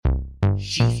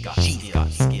She's got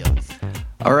skills.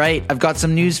 All right, I've got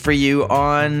some news for you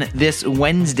on this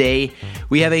Wednesday.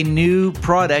 We have a new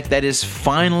product that is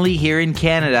finally here in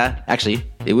Canada. Actually,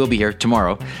 it will be here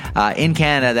tomorrow in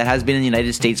Canada that has been in the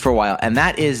United States for a while, and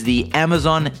that is the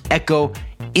Amazon Echo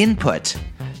Input.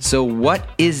 So what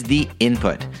is the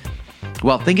Input?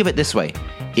 Well, think of it this way.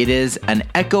 It is an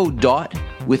Echo Dot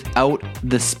without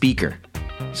the speaker.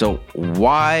 So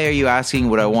why are you asking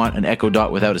would I want an Echo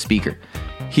Dot without a speaker?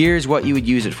 Here's what you would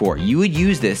use it for. You would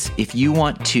use this if you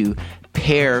want to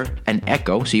pair an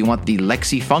Echo, so you want the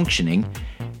Lexi functioning,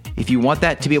 if you want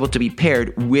that to be able to be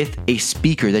paired with a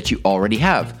speaker that you already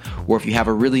have, or if you have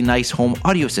a really nice home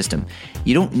audio system.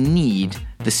 You don't need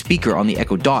the speaker on the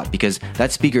Echo Dot because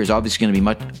that speaker is obviously going to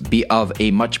be of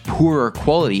a much poorer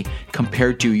quality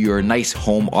compared to your nice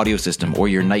home audio system or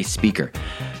your nice speaker.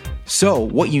 So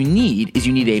what you need is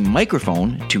you need a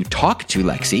microphone to talk to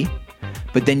Lexi,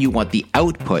 but then you want the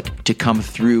output to come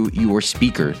through your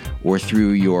speaker or through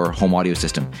your home audio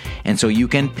system. And so you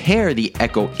can pair the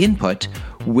Echo Input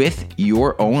with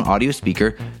your own audio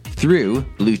speaker through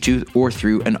Bluetooth or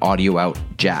through an audio out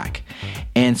jack.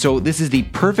 And so this is the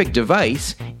perfect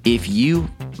device if you,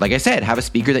 like I said, have a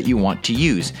speaker that you want to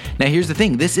use. Now here's the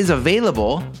thing, this is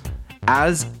available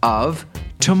as of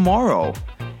tomorrow.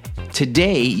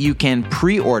 Today you can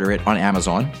pre-order it on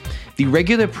Amazon. The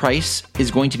regular price is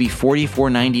going to be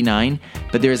 $44.99,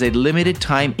 but there is a limited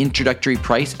time introductory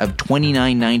price of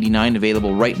 $29.99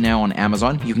 available right now on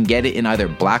Amazon. You can get it in either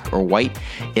black or white.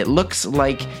 It looks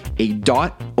like a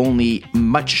Dot, only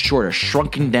much shorter,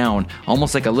 shrunken down,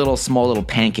 almost like a small little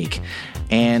pancake.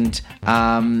 And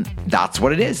that's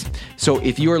what it is. So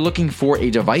if you are looking for a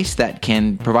device that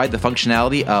can provide the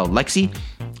functionality of Lexi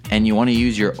and you want to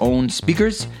use your own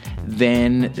speakers,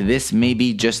 then this may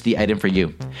be just the item for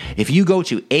you. If you go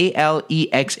to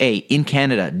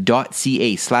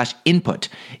alexaincanada.ca/input,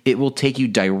 it will take you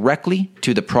directly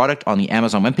to the product on the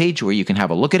Amazon webpage where you can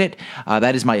have a look at it.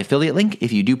 That is my affiliate link.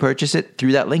 If you do purchase it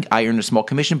through that link, I earn a small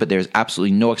commission, but there's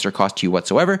absolutely no extra cost to you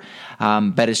whatsoever.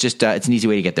 But it's just, it's an easy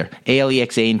way to get there.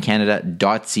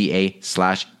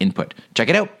 alexaincanada.ca/input. Check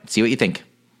it out. See what you think.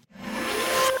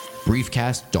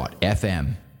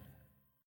 Briefcast.fm